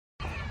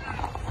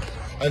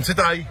And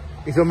today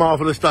is a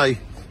marvellous day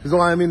because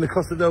I am in the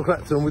Costa del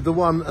Clacton with the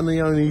one and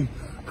the only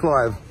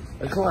Clive.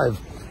 And Clive,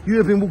 you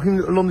have been walking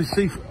along this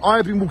sea. I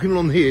have been walking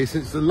along here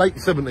since the late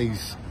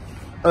 70s,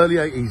 early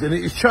 80s, and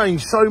it has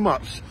changed so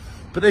much.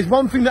 But there's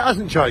one thing that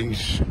hasn't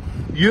changed.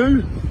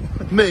 You,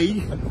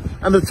 me,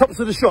 and the tops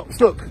of the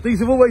shops. Look, these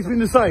have always been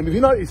the same. Have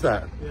you noticed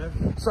that? Yeah.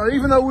 So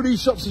even though all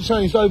these shops have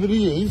changed over the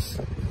years,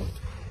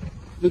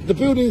 the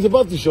buildings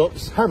above the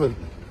shops haven't.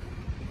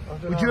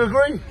 Would you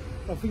agree?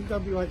 I think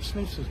WH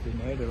Smith's has been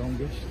there the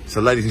longest.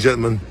 So ladies and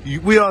gentlemen,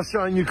 we are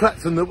showing you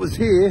Clacton that was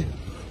here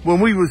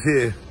when we was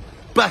here,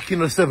 back in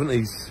the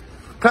 70s.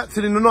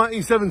 Clacton in the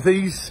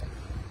 1970s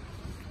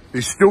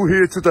is still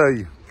here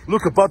today.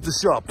 Look above the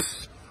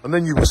shops and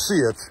then you will see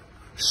it.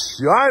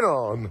 Shine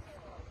on.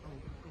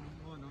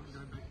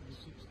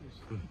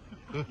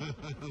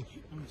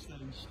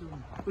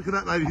 Look at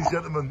that, ladies and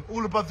gentlemen,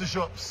 all above the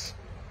shops.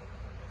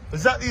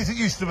 Exactly as it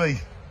used to be.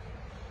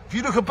 If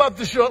you look above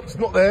the shops,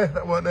 not there,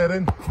 that weren't there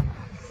then.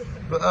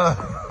 But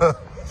I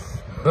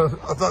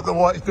don't know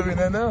what it's doing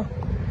there now.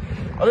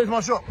 Oh, there's my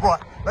shop. Right,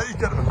 ladies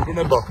and gentlemen,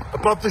 remember,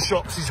 above the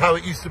shops is how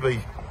it used to be.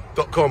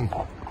 .com.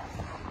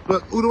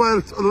 Look, all the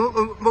way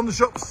along the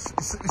shops,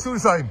 it's still the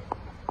same.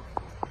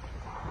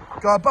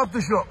 Go above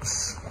the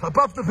shops,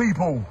 above the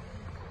people,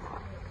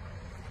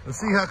 and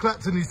see how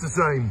Clacton is the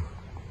same.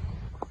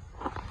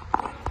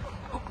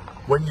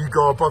 When you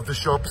go above the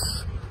shops,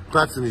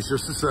 Clacton is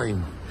just the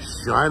same.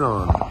 Shine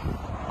on.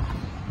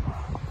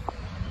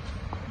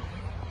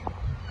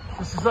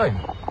 Just the same.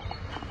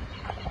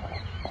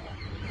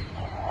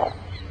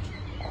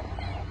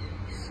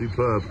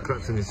 Superb.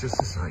 Clacton is just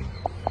the same.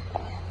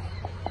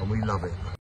 And we love it.